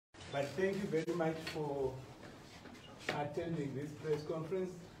But thank you very much for attending this press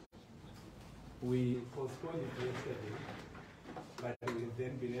conference. We postponed it yesterday, but we've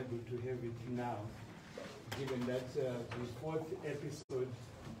then been able to have it now, given that the fourth episode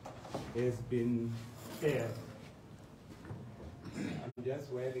has been aired. I'm just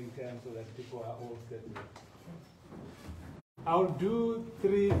waiting time so that people are all settled. I'll do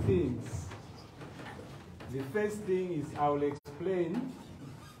three things. The first thing is I'll explain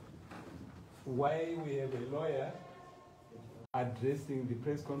why we have a lawyer addressing the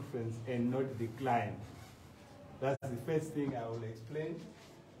press conference and not the client. That's the first thing I will explain.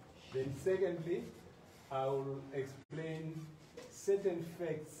 Then secondly, I will explain certain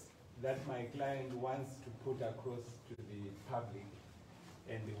facts that my client wants to put across to the public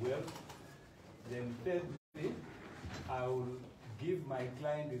and the world. Then thirdly, I will give my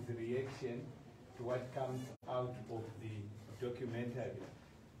client his reaction to what comes out of the documentary,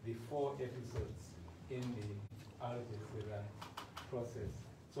 the 4 episodes in the Al Jazeera process.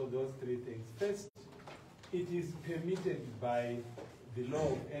 So those three things. First, it is permitted by the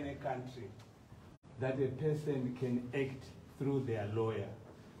law of any country that a person can act through their lawyer.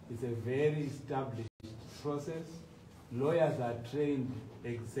 It's a very established process. Lawyers are trained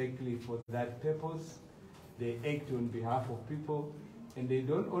exactly for that purpose. They act on behalf of people, and they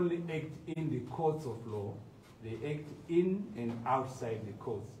don't only act in the courts of law, they act in and outside the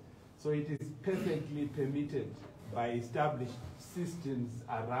courts. So it is perfectly permitted by established systems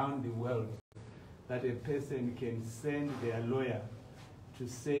around the world that a person can send their lawyer to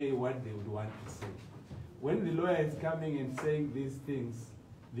say what they would want to say. When the lawyer is coming and saying these things,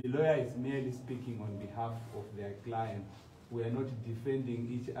 the lawyer is merely speaking on behalf of their client. We are not defending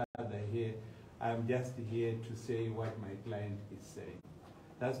each other here. I'm just here to say what my client is saying.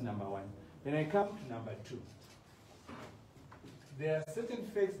 That's number one. When I come to number 2, there are certain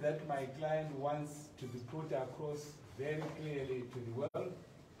facts that my client wants to be put across very clearly to the world,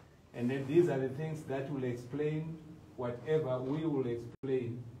 and then these are the things that will explain whatever we will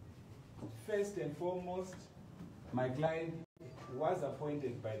explain. First and foremost, my client was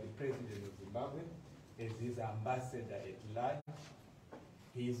appointed by the President of Zimbabwe as his ambassador at large.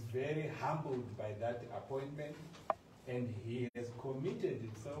 He is very humbled by that appointment, and he has committed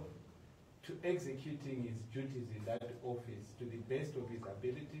himself to executing his duties in that office to the best of his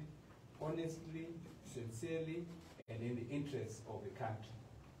ability, honestly, sincerely, and in the interests of the country.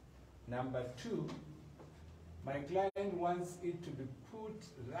 Number 2, my client wants it to be put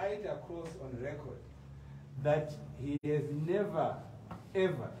right across on record that he has never,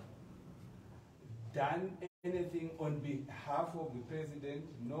 ever done anything on behalf of the president,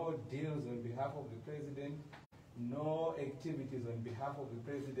 no deals on behalf of the president, no activities on behalf of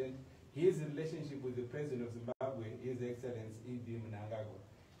the president. His relationship with the President of Zimbabwe, His Excellency E.D. Mnangagwa,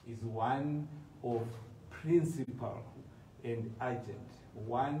 is one of principal and urgent,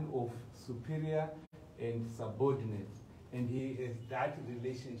 one of superior and subordinate, and he has that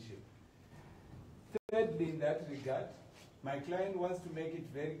relationship. Thirdly, in that regard, my client wants to make it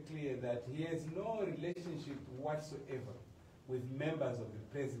very clear that he has no relationship whatsoever with members of the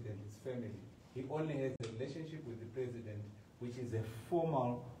president's family. He only has a relationship with the president, which is a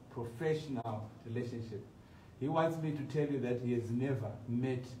formal, professional relationship. He wants me to tell you that he has never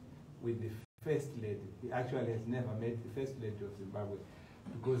met with the First Lady. He actually has never met the First Lady of Zimbabwe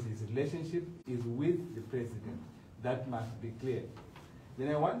because his relationship is with the president. That must be clear. Then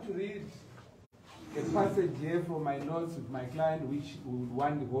I want to read a passage here from my notes with my client, which we would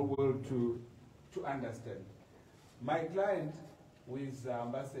want the whole world to understand. My client, who is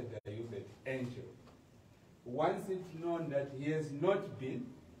Ambassador Uebert Angel, wants it known that he has not been,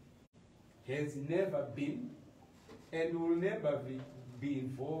 has never been, and will never be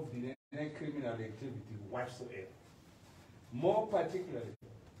involved in any criminal activity whatsoever. More particularly,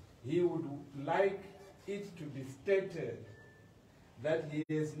 he would like it to be stated that he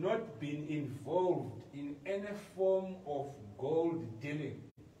has not been involved in any form of gold dealing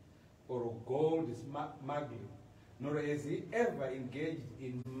or gold smuggling, nor has he ever engaged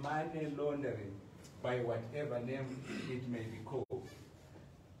in money laundering by whatever name it may be called.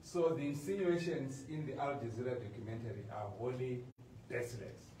 So the insinuations in the Al Jazeera documentary are wholly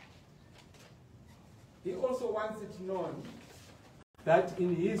baseless. He also wants it known that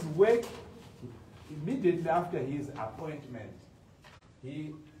in his work, immediately after his appointment,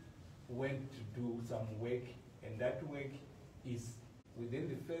 he went to do some work, and that work is within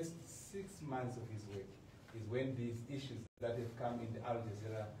the first 6 months of his work is when these issues that have come in the Al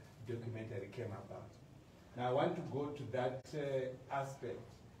Jazeera documentary came about. Now I want to go to that aspect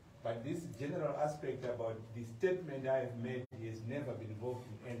But this general aspect about the statement I have made, he has never been involved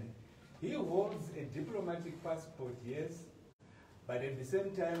in any. He holds a diplomatic passport, yes, but at the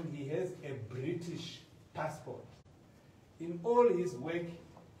same time, he has a British passport. In all his work,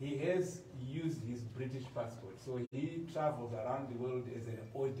 he has used his British passport. So he travels around the world as an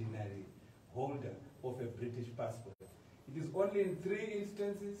ordinary holder of a British passport. It is only in 3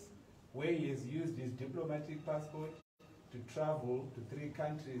 instances where he has used his diplomatic passport to travel to 3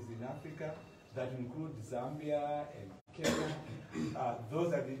 countries in Africa that include Zambia and Kenya.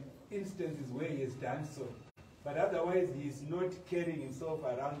 Those are the instances where he has done so. But otherwise, he is not carrying himself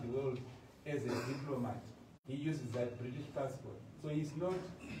around the world as a diplomat. He uses that British passport. So he's not.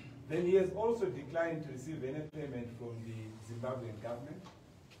 Then he has also declined to receive any payment from the Zimbabwean government.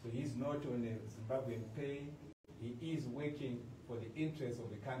 So he's not on a Zimbabwean pay. He is working for the interests of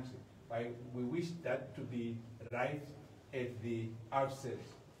the country. We wish that to be right at the outset.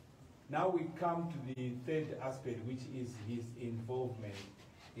 Now we come to the third aspect, which is his involvement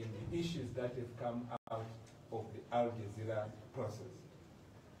in the issues that have come out of the Al Jazeera process.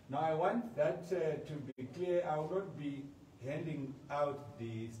 Now I want that to be clear. I will not be handing out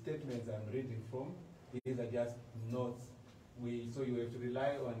the statements I'm reading from. These are just notes. So you have to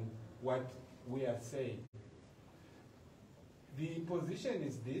rely on what we are saying. The position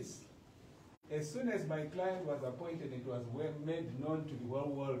is this. As soon as my client was appointed, it was made known to the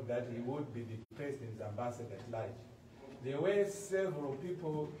whole world that he would be the president's ambassador at large. There were several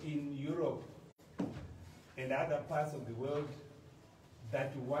people in Europe and other parts of the world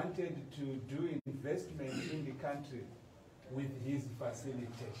that wanted to do investment in the country with his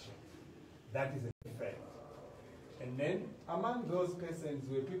facilitation. That is a fact. And then among those persons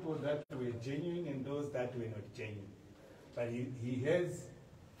were people that were genuine and those that were not genuine. But he has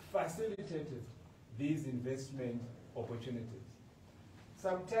facilitated these investment opportunities.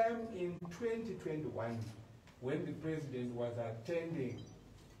 Sometime in 2021, when the president was attending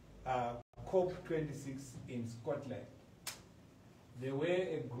COP26 in Scotland, there were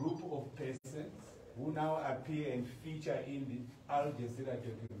a group of persons who now appear and feature in the Al Jazeera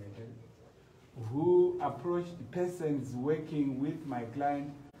documentary, who approached the persons working with my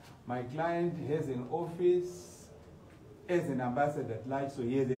client. My client has an office as an ambassador at large, so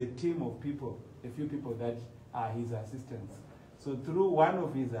he has a team of people, a few people that are his assistants. So through one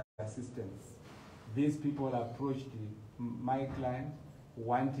of his assistants, these people approached my client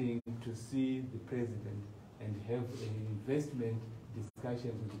wanting to see the president and have an investment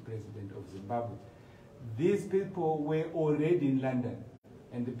discussion with the president of Zimbabwe. These people were already in London,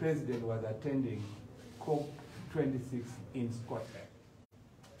 and the president was attending COP26 in Scotland.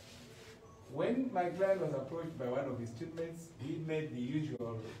 When my client was approached by one of his teammates, he made the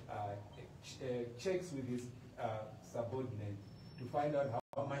usual checks with his subordinate to find out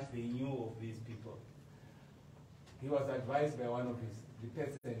how much they knew of these people. He was advised by one of the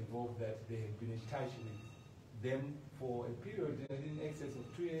person involved that they had been in touch with them for a period in excess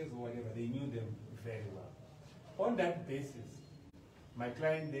of 2 years or whatever. They knew them very well. On that basis, my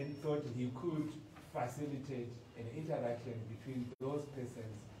client then thought he could facilitate an interaction between those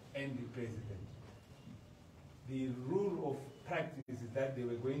persons and the president. The rule of practice is that they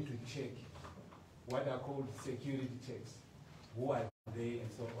were going to check what are called security checks. Who are they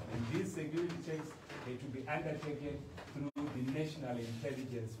and so on. And these security checks had to be undertaken through the national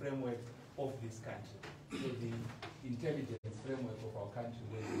intelligence framework of this country. So the intelligence framework of our country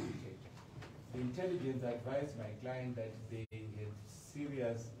was checked. The intelligence advised my client that they had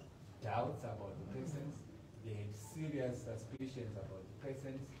serious doubts about the persons, they had serious suspicions about the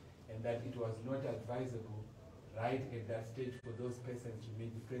persons, and that it was not advisable right at that stage for those persons to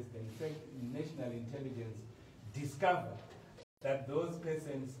meet the president. In fact, national intelligence discovered that those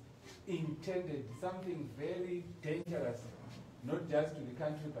persons intended something very dangerous, not just to the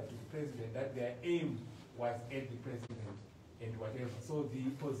country but to the president, that their aim was at the president and whatever. So the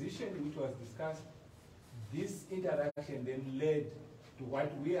position which was discussed, this interaction then led to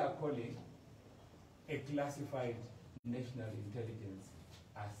what we are calling a classified national intelligence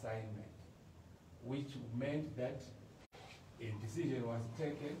assignment, which meant that a decision was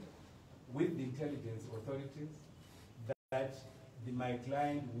taken with the intelligence authorities that my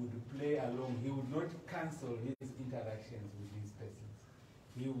client would play along. He would not cancel his interactions with these persons.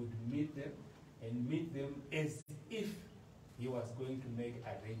 He would meet them and meet them as if he was going to make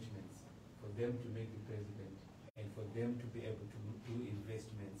arrangements for them to meet the president and for them to be able to do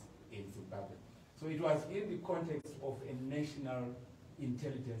investments in Zimbabwe. So it was in the context of a national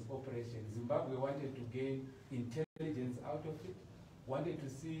intelligence operation. Zimbabwe wanted to gain intelligence out of it, wanted to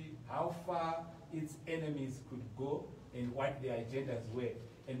see how far its enemies could go and what their agendas were.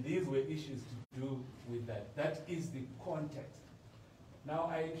 And these were issues to do with that. That is the context.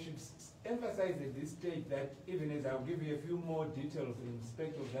 Now, I should emphasize at this stage that even as I'll give you a few more details in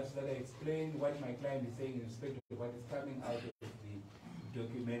respect of that, so that I explain what my client is saying in respect of what is coming out of the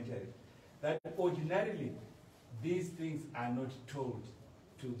documentary, that ordinarily these things are not told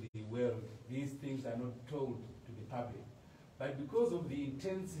to the world. These things are not told to the public. But because of the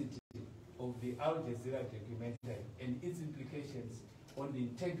intensity of the Al Jazeera documentary and its implications on the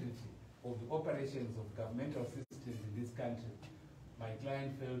integrity of the operations of governmental systems in this country, my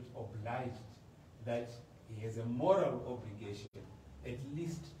client felt obliged that he has a moral obligation at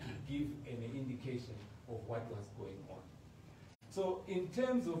least to give an indication of what was going on. So in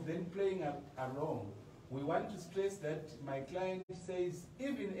terms of then playing along, we want to stress that my client says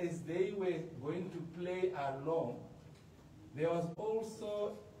even as they were going to play along, there was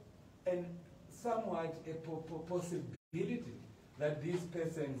also somewhat a possibility that these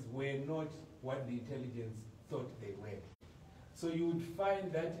persons were not what the intelligence thought they were. So you would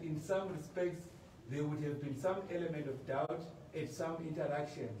find that in some respects there would have been some element of doubt at some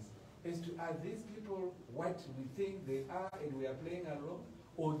interactions as to, are these people what we think they are and we are playing along,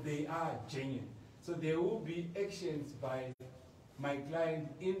 or they are genuine. So there will be actions by my client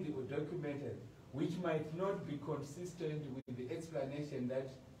in the documentary which might not be consistent with the explanation that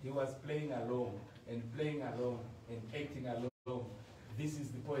he was playing along and acting along. This is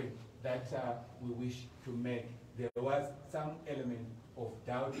the point that we wish to make. There was some element of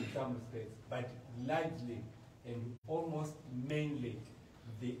doubt in some respects, but largely and almost mainly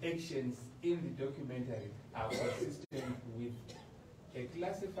the actions in the documentary are consistent with a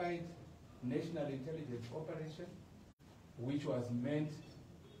classified national intelligence operation which was meant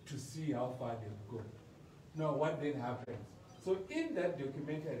to see how far they would go. Now, what then happens? So in that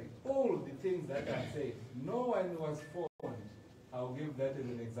documentary, all the things that are said, no one was phoned. I'll give that as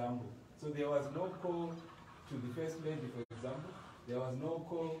an example. So there was no call to the First Lady, for example. There was no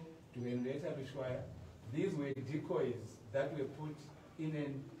call to Henrietta Lushwaya. These were decoys that were put in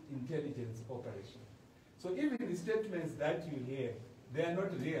an intelligence operation. So even the statements that you hear, they are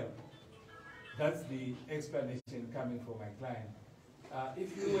not real. That's the explanation coming from my client.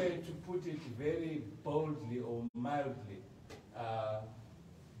 If you were to put it very boldly or mildly,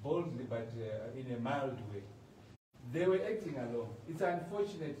 but in a mild way, they were acting alone. It's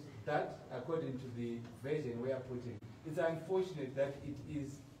unfortunate that, according to the version we are putting, it's unfortunate that it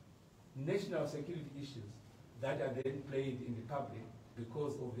is national security issues that are then played in the public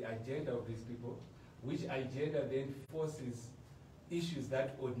because of the agenda of these people, which agenda then forces issues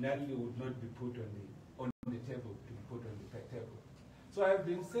that ordinarily would not be put on the table to be put on the table. So I've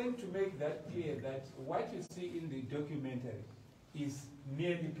been saying to make that clear that what you see in the documentary is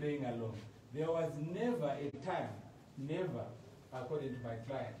merely playing along. There was never a time, never, according to my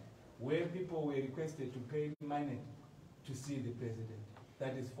client, where people were requested to pay money to see the president.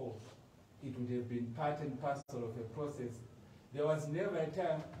 That is false. It would have been part and parcel of a process. There was never a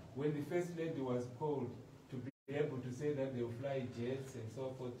time when the First Lady was called to be able to say that they will fly jets and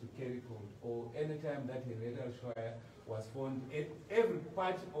so forth to carry cold, or any time that Henrietta Lushwaya was formed. Every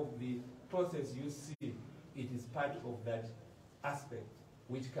part of the process you see, it is part of that aspect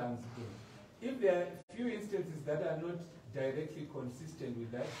which comes in. If there are a few instances that are not directly consistent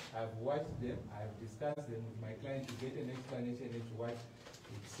with that, I've watched them, I've discussed them with my client to get an explanation as to what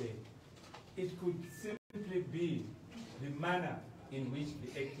it said. It could simply be the manner in which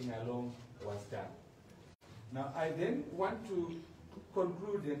the acting along was done. Now, I then want to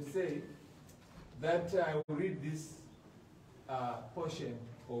conclude and say that I will read this portion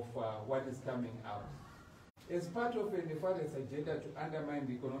of what is coming out. As part of a nefarious agenda to undermine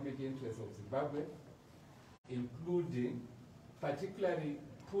the economic interests of Zimbabwe, including particularly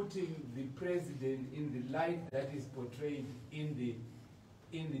putting the president in the light that is portrayed in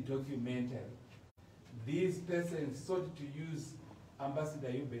the documentary, these persons sought to use Ambassador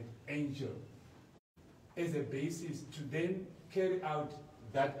Uebert Angel as a basis to then carry out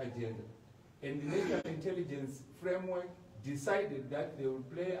that agenda. And the National Intelligence Framework decided that they would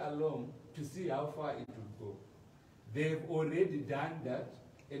play along to see how far it would go. They've already done that,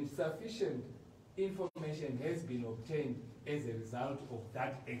 and sufficient information has been obtained as a result of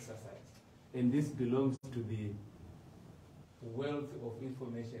that exercise. And this belongs to the wealth of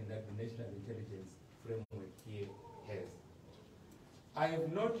information that the National Intelligence Framework here has. I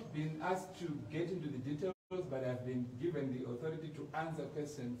have not been asked to get into the details, but I've been given the authority to answer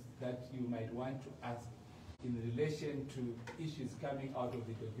questions that you might want to ask in relation to issues coming out of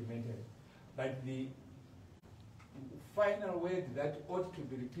the documentary. But the final word that ought to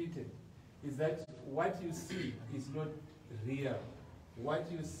be repeated is that what you see is not real. what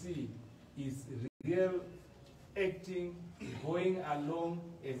you see is real acting going along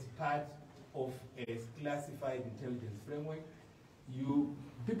as part of a classified intelligence framework.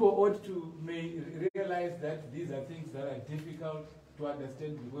 People ought to realize that these are things that are difficult to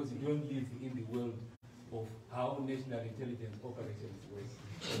understand because you don't live in the world of how national intelligence operations work.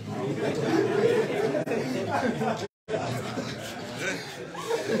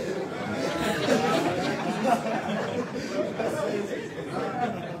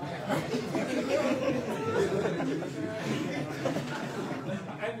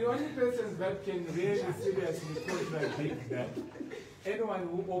 And the only persons that can really seriously contradict that, anyone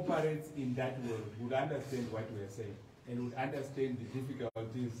who operates in that world would understand what we are saying and would understand the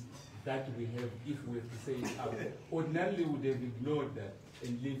difficulties that we have if we have to say it out. Ordinarily would have ignored that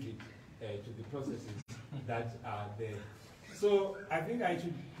and leave it to the processes that are there. So I think I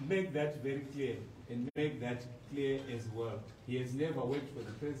should make that very clear and make that clear as well. He has never worked for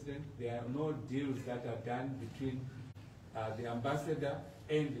the president. There are no deals that are done between the ambassador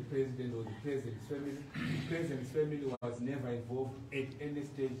and the president or the president's family. The president's family was never involved at any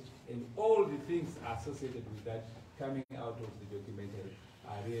stage, and all the things associated with that coming out of the documentary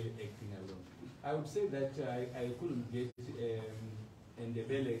are really acting alone. I would say that I couldn't get an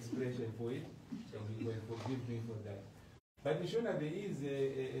Ndebele expression for it, and you will forgive me for that. But Mishona, there is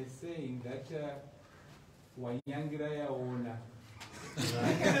a saying that Wanyangira yaona.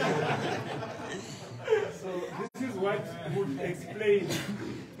 So this is what would explain.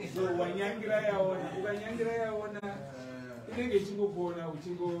 So Wanyangira yaona, inenge chingopona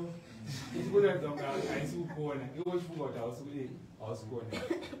uchingo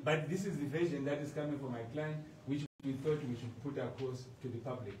but this is the version that is coming from my client, which we thought we should put across to the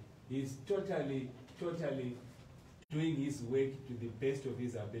public. He's totally doing his work to the best of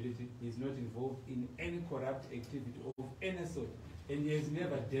his ability. He's not involved in any corrupt activity of any sort, and he has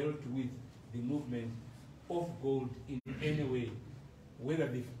never dealt with the movement of gold in any way, whether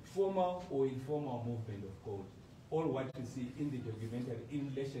the formal or informal movement of gold. All what you see in the documentary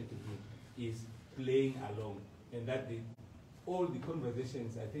in relation to him is playing along, and that all the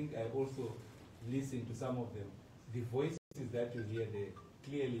conversations, I think I also listened to some of them. The voices that you hear there,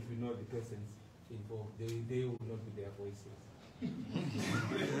 clearly if you know the persons involved, they will not be their voices.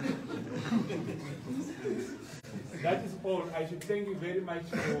 That is all. I should thank you very much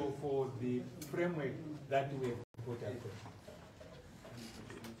for the framework that we have put out.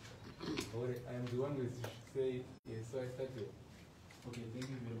 I am the one who should say yes, so I start here. Okay, thank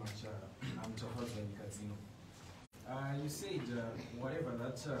you very much. I'm Tohoza Kazino. You said whatever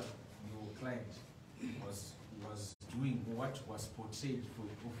that your client was doing, or what was portrayed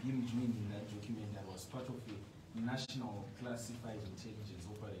of him doing in that documentary was part of a national classified intelligence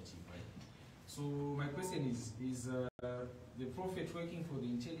operative, right? So my question is the prophet working for the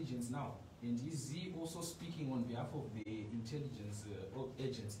intelligence now, and is he also speaking on behalf of the intelligence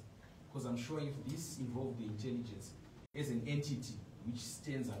agency? Because I'm sure if this involved the intelligence as an entity which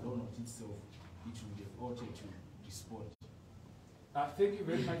stands alone on itself, it would have ought to respond. Thank you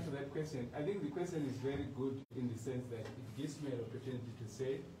very much for that question. I think the question is very good in the sense that it gives me an opportunity to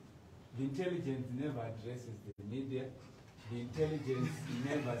say the intelligence never addresses the media. The intelligence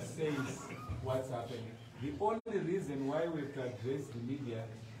never says what's happening. The only reason why we have to address the media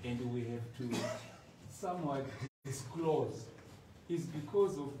and we have to somewhat disclose is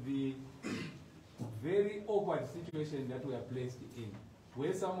because of the very awkward situation that we are placed in,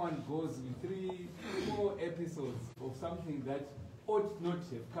 where someone goes with 3-4 episodes of something that ought not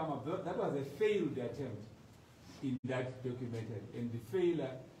have come up. That was a failed attempt in that documentary, and the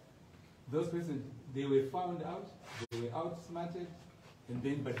failure, those persons, they were found out, they were outsmarted,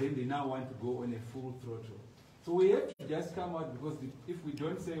 but then they now want to go on a full throttle. So we have to just come out, because if we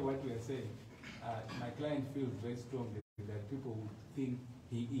don't say what we are saying, my client feels very strongly that people would think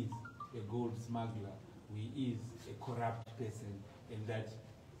he is a gold smuggler, he is a corrupt person, and that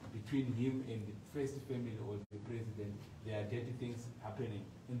between him and the first family or the president, there are dirty things happening,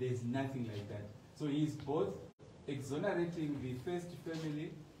 and there's nothing like that. So he's both exonerating the first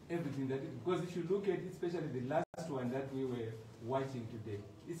family, everything that, because if you look at it, especially the last one that we were watching today,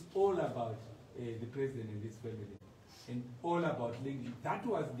 it's all about the president and this family, and all about linking. That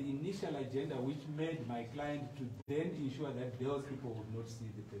was the initial agenda which made my client to then ensure that those people would not see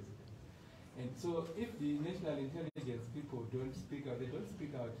the president. And so if the national intelligence people don't speak out, they don't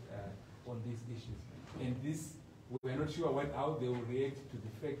speak out on these issues. And this, we're not sure how they will react to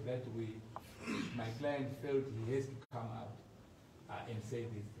the fact that my client felt he has to come out and say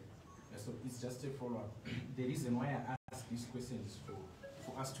these things. Yeah, so it's just a follow-up. The reason why I ask these questions is for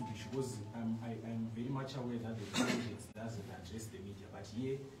for us to be sure, because I'm very much aware that the project doesn't address the media, but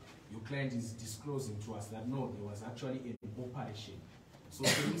here your client is disclosing to us that no, there was actually an operation. So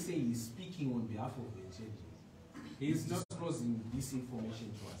can we say he's speaking on behalf of the intelligence? He's not disclosing this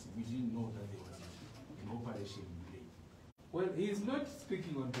information to us. We didn't know that there was an operation in play. Well, he's not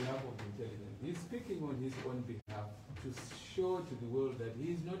speaking on behalf of the intelligence. He's speaking on his own behalf to show to the world that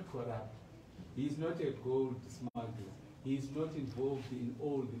he is not corrupt. He's not a gold smuggler. He's not involved in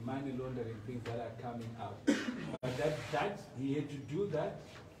all the money laundering things that are coming out. But that he had to do that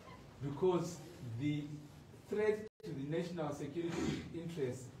because the threat to the national security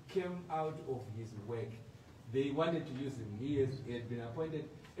interests came out of his work. They wanted to use him. He had been appointed.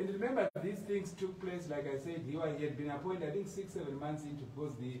 And remember, these things took place, like I said, he had been appointed, I think, 6-7 months into,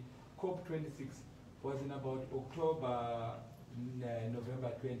 because the COP26 was in about October,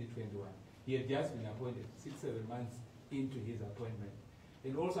 November 2021. He had just been appointed 6-7 months into his appointment.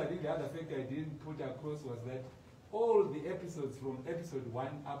 And also, I think the other factor I didn't put across was that all the episodes from episode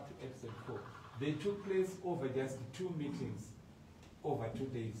 1 up to episode 4, they took place over just 2 meetings over 2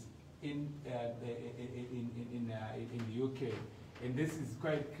 days in the UK. And this is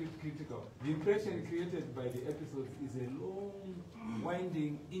quite critical. The impression created by the episodes is a long,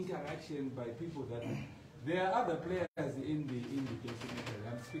 winding interaction by people that there are other players in the documentary.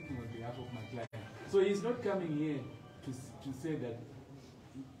 I'm speaking on behalf of my client. So he's not coming here to say that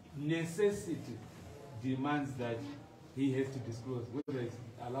necessity demands that he has to disclose, whether it's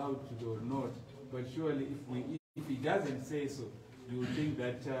allowed to do or not. But surely if he doesn't say so, you would think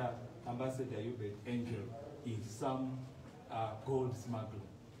that Ambassador Uebert Angel is some gold smuggler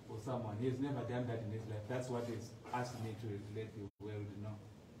or someone. He has never done that in his life. That's what he's asked me to let the world know.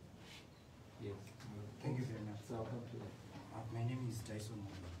 Yes. Thank you very much. So I'll come to that. My name is Dyson.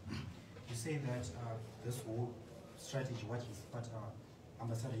 You say that this whole strategy, what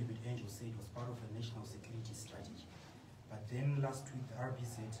Ambassador Uebert Angel said, was part of a national security strategy. But then last week, the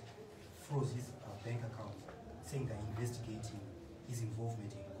RBZ froze his bank account, saying they're investigating his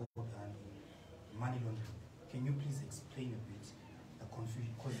involvement in gold and money laundering. Can you please explain a bit the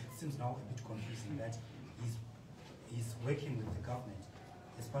confusion? Because it seems now a bit confusing that he's working with the government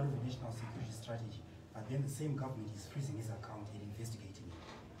as part of a national security strategy, but then the same government is freezing his account and investigating it.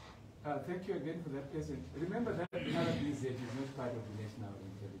 Thank you again for that question. Remember that the RBZ is not part of the national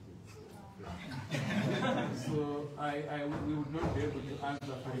intelligence. So we would not be able to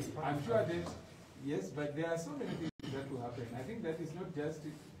answer for it. I'm sure that, yes, but there are so many things that will happen. I think that is not just,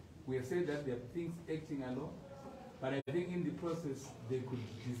 we have said that there are things acting alone, but I think in the process they could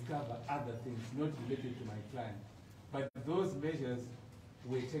discover other things not related to my client. But those measures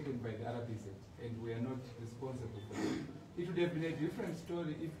were taken by the RBZ, and we are not responsible for it. It would have been a different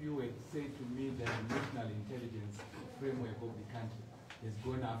story if you were to say to me that the national intelligence framework of the country has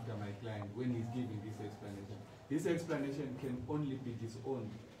gone after my client when he's giving this explanation. This explanation can only be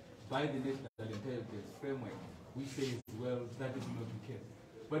disowned by the national intelligence framework, which says, well, that is not the case.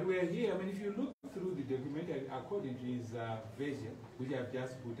 But we are here, I mean, if you look through the documentary according to his version, which I've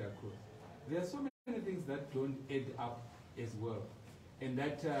just put across, there are so many things that don't add up as well. And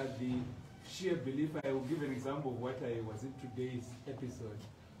that the sheer belief, I will give an example of what I was in today's episode,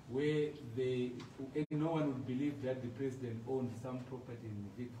 where no one would believe that the president owned some property in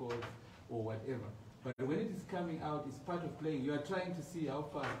Vic Falls or whatever. But when it is coming out, it's part of playing. You are trying to see how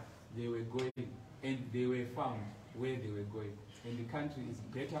far they were going, and they were found where they were going. And the country is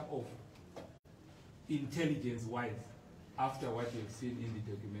better off, intelligence-wise, after what you've seen in the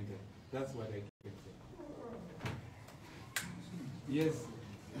documentary. That's what I can say. Yes.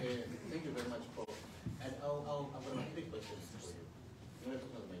 Thank you very much, Paul. And I've got 3 questions for you. You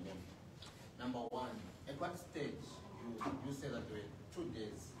know my name. Number 1, at what stage you said that there were 2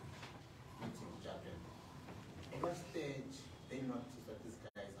 days meeting Japan? At what stage they noticed that these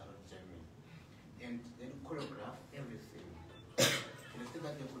guys are not genuine, and they choreograph everything? And instead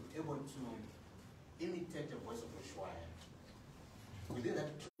that they were able to imitate the voice of Ushuaia within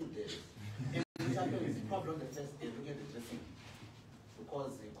that 2 days. And Japan is probably on the first day looking at the dressing,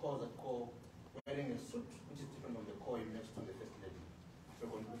 because he calls a call wearing a suit, which is different from the call you met to the first lady. So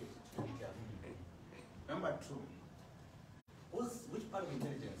we're going to look at it very carefully. Number 2, which part of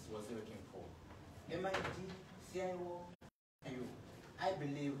intelligence was he working for? MIT, CIO, IU? I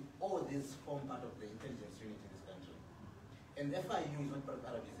believe all these form part of the intelligence unit in this country. And FIU is not part of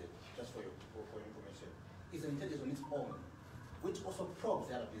RBZ, just for your information. It's an intelligence on its own, which also probes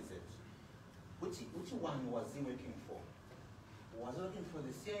the RBZ. Which one was he working for? Was he working for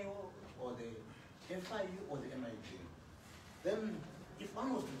the CIO or the FIU or the MIT? Then, if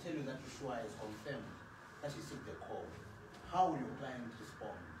one was to tell you that Ushuaia is confirmed that he took the call, how will your client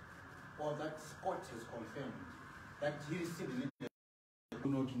respond? Or that Scott has confirmed that he received the lead. I do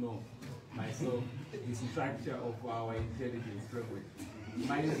not know myself the structure of our intelligence framework.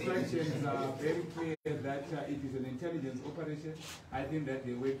 My instructions are very clear that it is an intelligence operation. I think that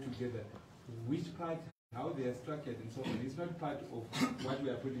they work together. Which part, how they are structured and so on, is not part of what we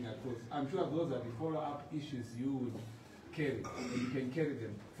are putting across. I'm sure those are the follow-up issues you would carry, and you can carry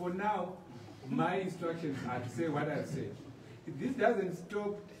them. For now, my instructions are to say what I've said. This doesn't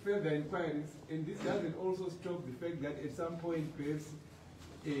stop further inquiries, and this doesn't also stop the fact that at some point, perhaps,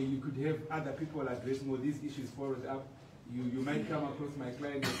 you could have other people address more these issues followed up. You might come across my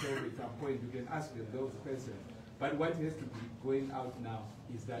client yourself at some point. You can ask them those questions. But what has to be going out now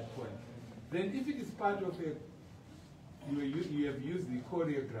is that point. Then if it is part of a, you have used the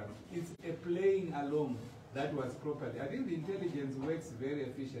choreograph, it's a playing along that was properly. I think the intelligence works very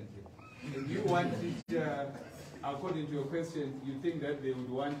efficiently. And you want it, according to your question, you think that they would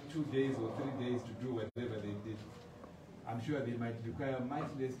want 2 days or 3 days to do whatever they did. I'm sure they might require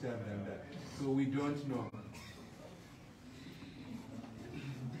much less time than that. So we don't know.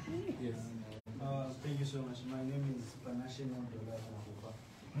 Yes. Thank you so much. My name is Panashe Nondola Nahupa.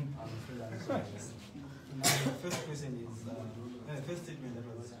 I'm a freelance journalist. My first question is, the first statement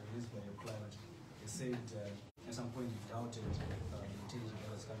that was raised by your client, he said at some point he doubted the intelligence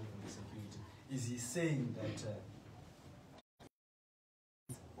that was coming from the security. Is he saying that,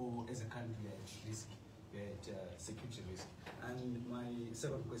 or as a country we are at risk, we are at security risk? And my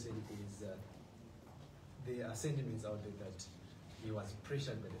second question is, there are sentiments out there that he was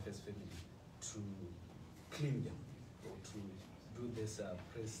pressured by the first family to clean them or to do this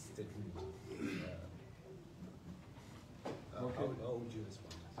press statement. Okay. How would you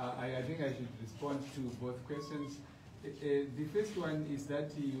respond? I think I should respond to both questions. The first one is that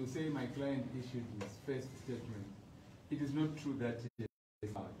you say my client issued his first statement. It is not true that it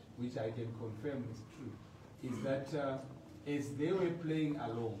is out, which I can confirm is true, is that as they were playing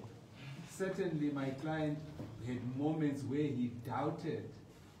along, certainly my client had moments where he doubted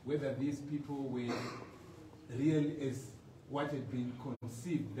whether these people were real as what had been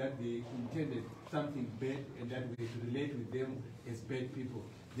conceived, that they intended something bad and that we should relate with them as bad people.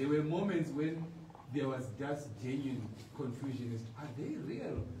 There were moments when there was just genuine confusion as to, are they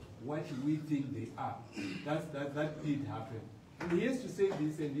real? What we think they are. That did happen. And he has to say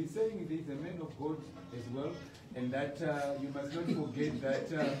this, and he's saying he's a man of God as well, and that you must not forget that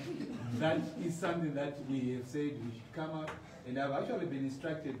that is something that we have said we should come out, and I've actually been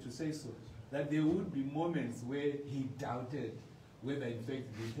instructed to say so, that there would be moments where he doubted whether in fact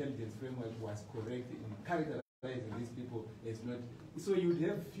the intelligence framework was correct in characterizing these people as not. So you'd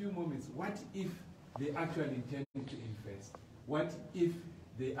have a few moments. What if they actually intend to invest? What if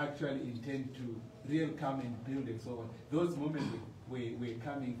they actually intend to really come and build and so on? Those moments were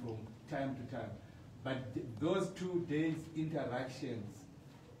coming from time to time. But those 2 days interactions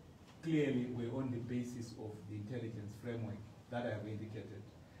clearly were on the basis of the intelligence framework that I've indicated.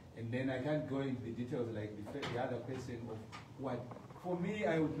 And then I can't go into the details like the other question of what. For me,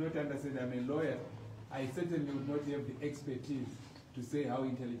 I would not understand. I'm a lawyer. I certainly would not have the expertise to say how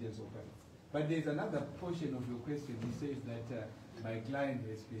intelligence operates. But there's another portion of your question. He says that my client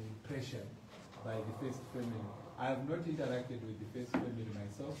has been pressured by the first family. I have not interacted with the first family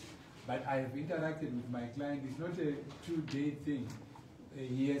myself, but I have interacted with my client. It's not a 2-day thing.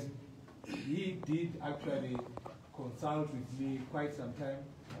 He did actually consult with me quite some time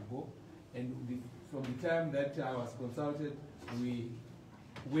ago, and from the time that I was consulted, we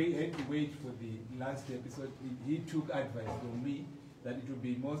had to wait for the last episode. He took advice from me that it would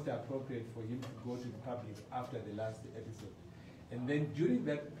be most appropriate for him to go to the public after the last episode. And then during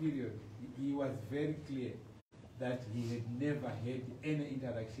that period, he was very clear that he had never had any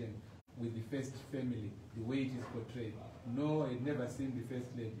interaction with the first family, the way it is portrayed. No, he had never seen the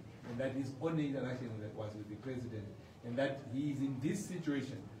first lady. And that his only interaction was with the president. And that he is in this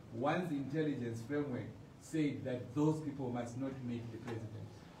situation, once the intelligence framework said that those people must not meet the president,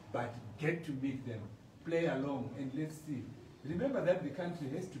 but get to meet them, play along, and let's see. Remember that the country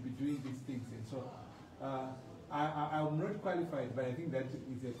has to be doing these things. And so I'm not qualified, but I think that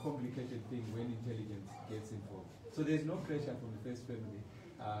is a complicated thing when intelligence gets involved. So there's no pressure from the first family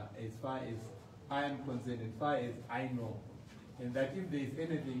as far as I am concerned, as far as I know. And that if there is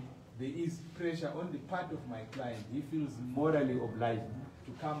anything, there is pressure on the part of my client. He feels morally obliged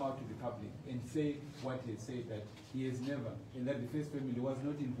to come out to the public and say what he said, that he has never, and that the first family was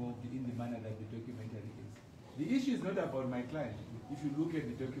not involved in the manner that the documentary is. The issue is not about my client. If you look at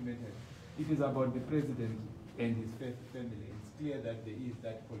the documentary, it is about the president and his first family. It's clear that there is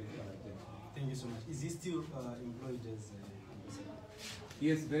that political agenda. Thank you so much. Is he still employed as officer?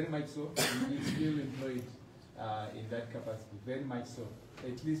 Yes, very much so. He's still employed in that capacity, very much so.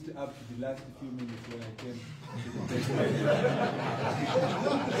 At least up to the last few minutes when I came to the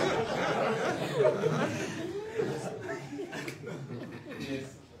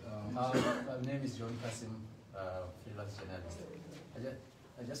Yes. My name is John Kasim, freelance journalist.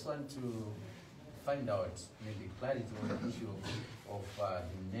 I just want to find out maybe clarity on the issue of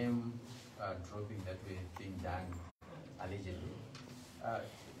the name dropping that we're being done allegedly.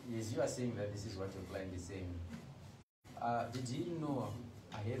 Yes, you are saying that this is what your client is saying. Did he know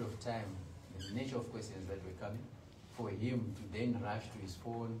ahead of time the nature of questions that were coming for him to then rush to his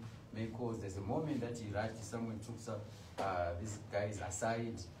phone, make calls? There's a moment that he rushed, someone took these guys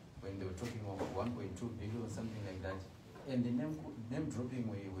aside when they were talking of 1.2 billion or something like that. And the name dropping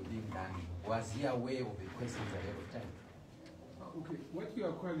were being done. Was he aware of the questions ahead of time? Okay, what you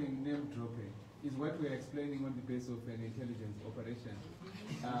are calling name dropping is what we are explaining on the basis of an intelligence operation.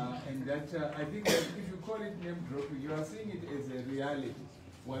 And that I think that if you call it name dropping, you are seeing it as a reality,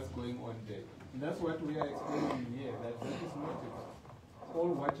 what's going on there. And that's what we are explaining here, that is not it. All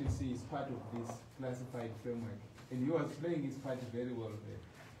what you see is part of this classified framework. And you are playing his part very well there.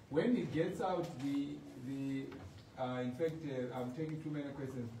 When it gets out, in fact, I'm taking too many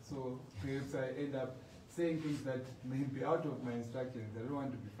questions, so perhaps I end up saying things that may be out of my instructions. I don't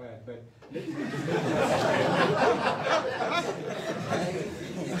want to be fired, but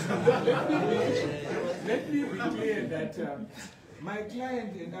let me be clear that my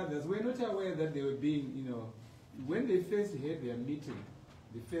client and others were not aware that they were being, when they first had their meeting,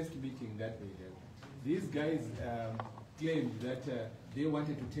 the first meeting that they had, these guys claimed that they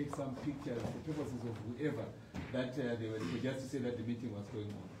wanted to take some pictures for purposes of whoever, that they were just to say that the meeting was going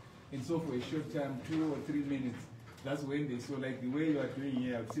on. And so for a short time, 2 or 3 minutes, that's when they saw, like the way you are doing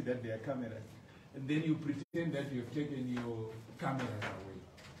here, I would see that there are cameras. And then you pretend that you have taken your cameras away.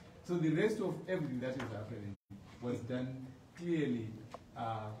 So the rest of everything that is happening was done clearly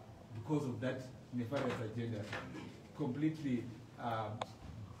because of that nefarious agenda, completely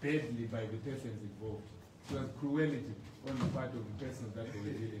badly by the persons involved. It was cruelty on the part of the persons that they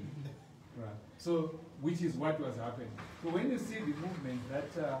were dealing with. Right. So, which is what was happening. So when you see the movement that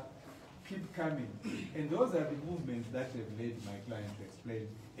keep coming, and those are the movements that have led my client to explain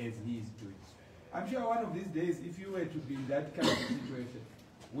as he is doing. I'm sure one of these days, if you were to be in that kind of situation,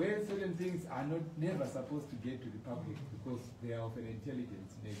 where certain things are never supposed to get to the public because they are of an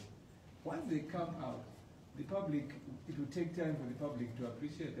intelligence nature, once they come out, the public, it will take time for the public to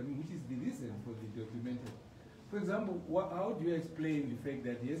appreciate, which is the reason for the documented. For example, how do you explain the fact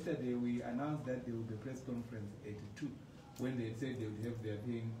that yesterday we announced that there would be a press conference at 2, when they said they would have their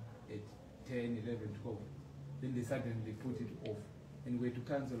thing at 10, 11, 12. Then they suddenly put it off, and we had to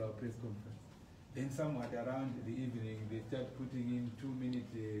cancel our press conference. Then somewhat around the evening, they start putting in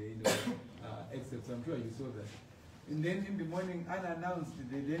 2-minute excerpts. I'm sure you saw that. And then in the morning, unannounced,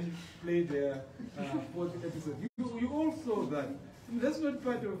 they then played their 4th episode. You all saw that. That's not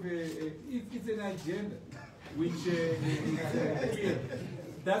part of it's an agenda, which is clear.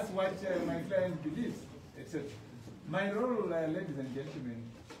 That's what my client believes. My role, ladies and gentlemen,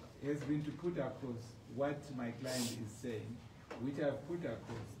 has been to put across what my client is saying, which I've put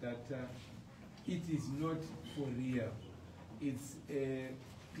across that it is not for real. It's a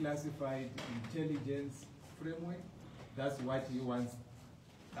classified intelligence framework. That's what he wants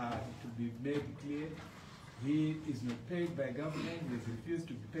to be made clear. He is not paid by government. He has refused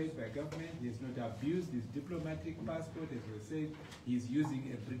to be paid by government. He has not abused his diplomatic passport. As we said, he's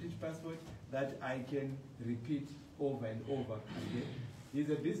using a British passport that I can repeat over and over again. He's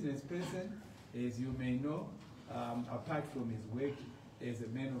a business person, as you may know. Apart from his work as a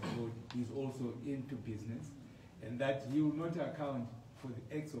man of God, he's also into business, and that he will not account for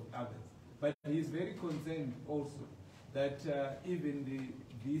the acts of others. But he's very concerned also that even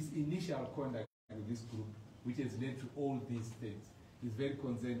this initial conduct with this group, which has led to all these things, he's very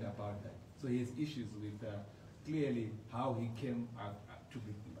concerned about that. So he has issues with clearly how he came to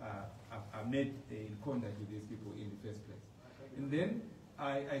be made in contact with these people in the first place. And then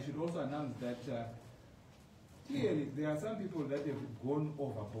I should also announce that clearly there are some people that have gone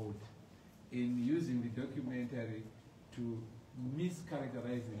overboard in using the documentary to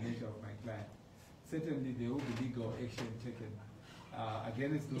mischaracterize the nature of my client. Certainly there will be legal action taken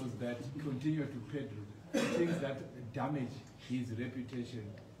against those that continue to peddle things that damage his reputation.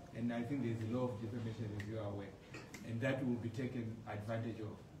 And I think there's a law of defamation, as you are aware, and that will be taken advantage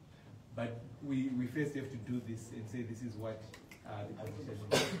of. But we first have to do this and say this is what the position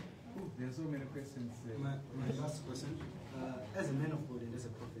is. There are so many questions. My last question. As a man of God and as a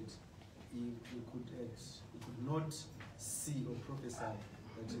prophet, he could not see prophesy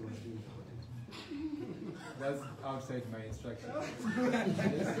that he was being deported. That's outside my instruction.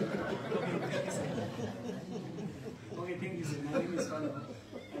 Okay, thank you, sir. My name is Fano.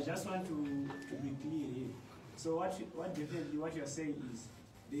 I just want to be clear here. So what you are saying is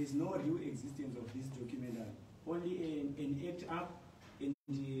there is no real existence of this documentary, only an act up and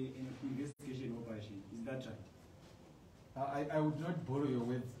an investigation operation. Is that right? I would not borrow your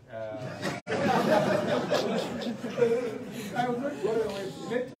words. I would not borrow your words.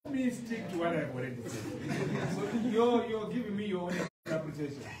 Let me stick to what I've already said. So you're giving me your own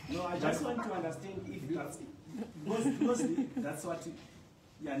interpretation. No, I just want to understand if that's because that's what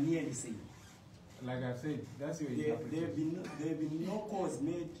you are nearly saying. Like I've said, that's your interpretation. There have been no calls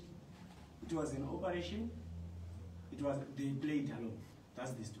made. It was an operation. They played along.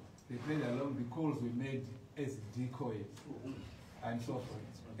 That's the story. They played along. The calls were made as decoys and so forth.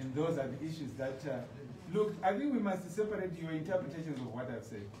 And those are the issues that, look, I think we must separate your interpretations of what I've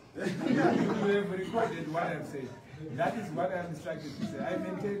said. You have recorded what I've said. That is what I'm instructed to say. I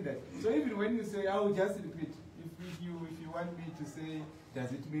maintain that. So even when you say, I will just repeat, if you want me to say,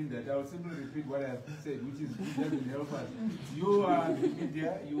 does it mean that I will simply repeat what I've said, which doesn't help us. You are the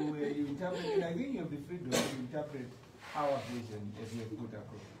media, you interpret, and I think you have the freedom to interpret our vision as we have put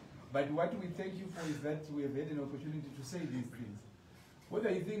across. But what we thank you for is that we have had an opportunity to say these things.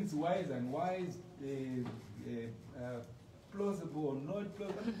 Whether you think it's wise and wise, plausible or not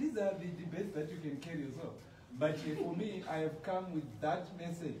plausible, I mean, these are the debates that you can carry yourself. But for me, I have come with that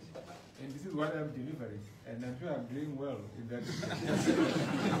message, and this is what I'm delivering, and I'm sure I'm doing well in that.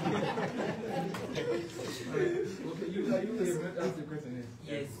 Okay, you have not asked the question.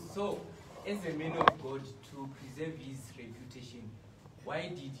 Yes, so as a man of God, to preserve his reputation, why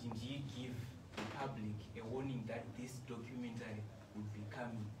didn't he give the public a warning that this documentary would be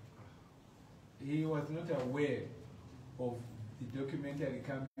coming? He was not aware of the documentary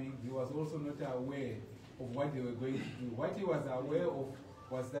coming. He was also not aware of what they were going to do. What he was aware of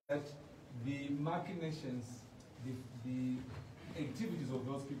was that the machinations, the activities of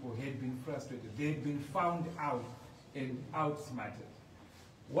those people had been frustrated. They had been found out and outsmarted.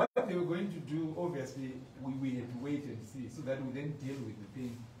 What they were going to do, obviously, we had to wait and see, so that we then deal with the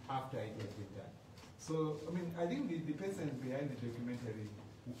thing after it had been done. So, I mean, I think the person behind the documentary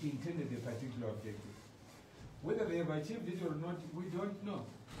intended a particular objective. Whether they have achieved it or not, we don't know.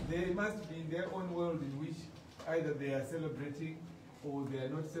 They must be in their own world in which either they are celebrating or they are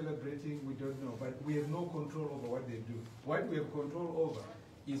not celebrating, we don't know. But we have no control over what they do. What we have control over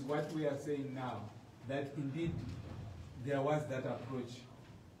is what we are saying now, that indeed there was that approach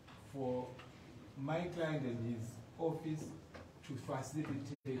for my client and his office to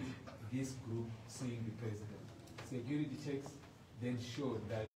facilitate this group seeing the president. Security checks then showed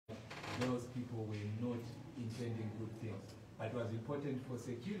that those people were not intending good things. But it was important for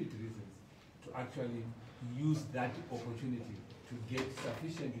security reasons to actually use that opportunity to get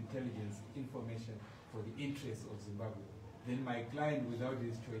sufficient intelligence information for the interests of Zimbabwe. Then my client, without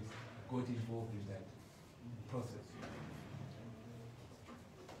his choice, got involved in that process.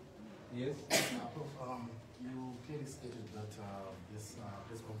 Yes? Prof, you clearly stated that this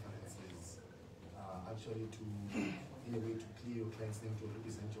press conference is actually to, in a way, to clear your client's name, to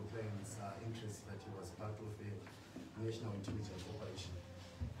represent your client's interests, that he was part of a national intelligence operation,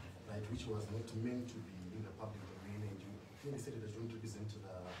 right, which was not meant to be in the public domain, and you clearly stated that you don't represent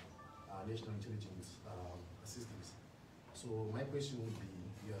the national intelligence systems. So my question would be,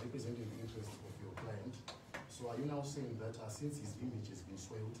 you are representing the interests of your client, so are you now saying that since his image has been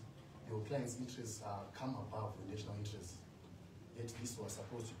soiled, your client's interests come above the national interests, yet this was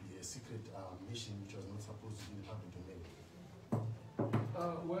supposed to be a secret mission which was not supposed to be in the public domain?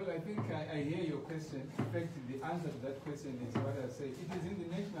 Well, I think I hear your question. In fact, the answer to that question is what I say. It is in the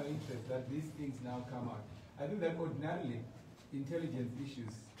national interest that these things now come out. I think that ordinarily, intelligence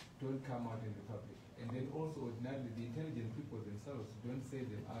issues don't come out in the public. And then also ordinarily, the intelligence people themselves don't say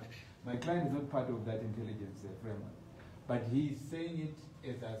them out. My client is not part of that intelligence framework. But he's saying it,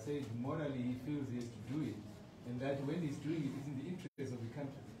 as I said, morally he feels he has to do it. And that when he's doing it, it's in the interest of the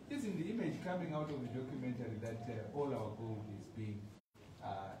country. It's in the image coming out of the documentary that all our gold is being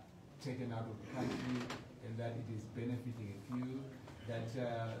taken out of the country, and that it is benefiting a few, that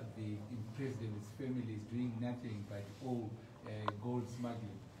the president's family is doing nothing but all gold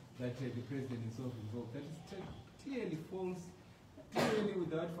smuggling, that the president himself is involved. That is clearly false, clearly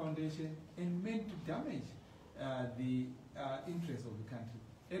without foundation, and meant to damage the interests of the country.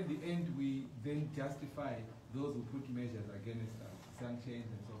 At the end, we then justify those who put measures against us, sanctions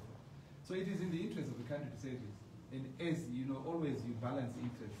and so forth. So it is in the interest of the country to say this. And as you know, always you balance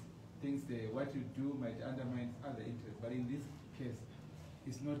interests. Things what you do might undermine other interests. But in this case,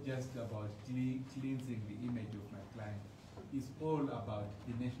 it's not just about cleansing the image of my client. It's all about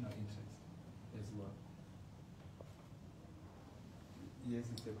the national interest as well. Yes,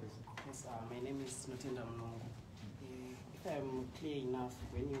 it's a question. Yes, my name is Notenda Mnongo. If I'm clear enough,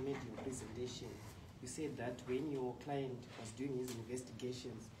 when you made your presentation, you said that when your client was doing his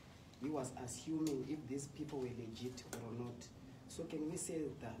investigations, he was assuming if these people were legit or not. So can we say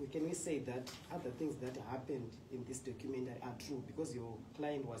that other things that happened in this documentary are true because your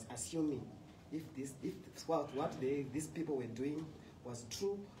client was assuming if these people were doing was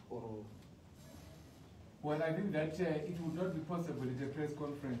true or? Well, I think that it would not be possible at a press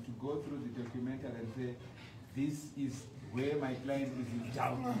conference to go through the documentary and say, this is where my client is in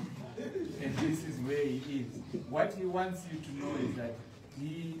doubt, and this is where he is. What he wants you to know is that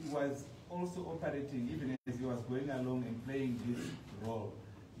he was also operating, even as he was going along and playing this role,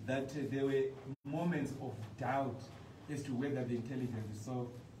 that there were moments of doubt as to whether the intelligence itself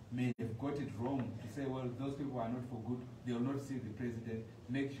may have got it wrong, to say, well, those people are not for good, they will not see the president,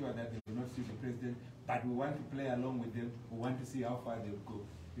 make sure that they will not see the president, but we want to play along with them, we want to see how far they will go.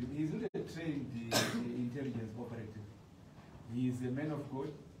 He's not a trained intelligence operative. He is a man of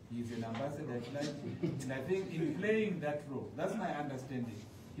God, he is an ambassador at large, and I think in playing that role, that's my understanding.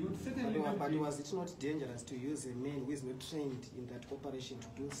 He would certainly but was it not dangerous to use a man who is not trained in that operation to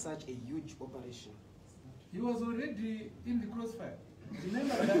do such a huge operation? He was already in the crossfire.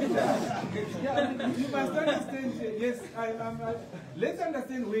 Remember that. Yeah, you must understand. Yes, let's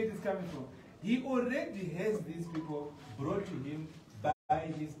understand where it is coming from. He already has these people brought to him by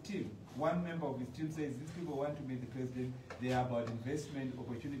his team. One member of his team says these people want to meet the president. They are about investment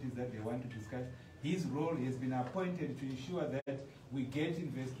opportunities that they want to discuss. His role has been appointed to ensure that we get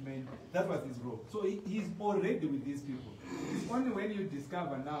investment. That was his role. So he's already with these people. It's only when you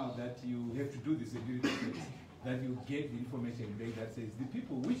discover now that you have to do the security checks that you get the information back that says the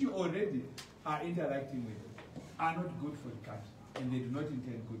people which you already are interacting with are not good for the country and they do not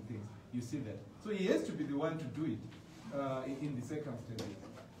intend good things. You see that. So he has to be the one to do it in the circumstances.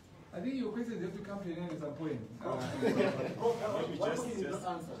 I think your questions have to come to an end at some point.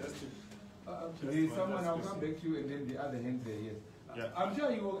 Someone, I'll come back to you and then the other hand there, yes. Yeah. I'm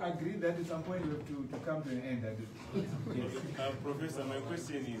sure you will agree that at some point you have to come to an end. Yes. Professor, my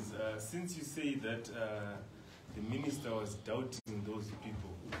question is, since you say that the minister was doubting those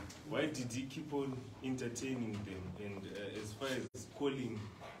people, why did he keep on entertaining them? And as far as calling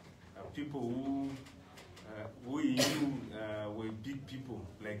people who he knew were big people,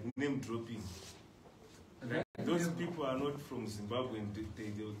 like name dropping. Like, those people are not from Zimbabwe and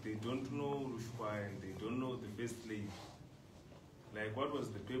they don't know Rushwa and they don't know the first lady. Like, what was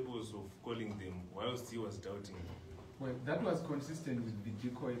the purpose of calling them whilst he was doubting them? Well, that was consistent with the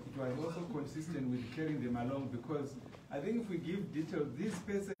decoy. It was also consistent with carrying them along because I think if we give details, these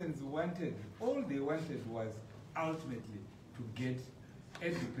persons wanted, all they wanted was ultimately to get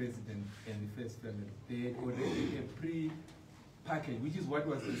at the president and the first family. They had already a pre-package, which is what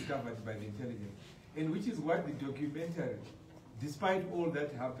was discovered by the intelligence, and which is what the documentary, despite all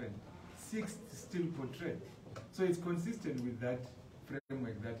that happened, seeks to still portray. So it's consistent with that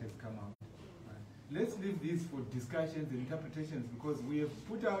framework that has come out. Let's leave this for discussions and interpretations because we have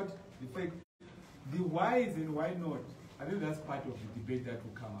put out the fact, the whys and why not. I think that's part of the debate that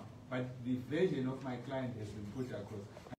will come up. But the version of my client has been put across.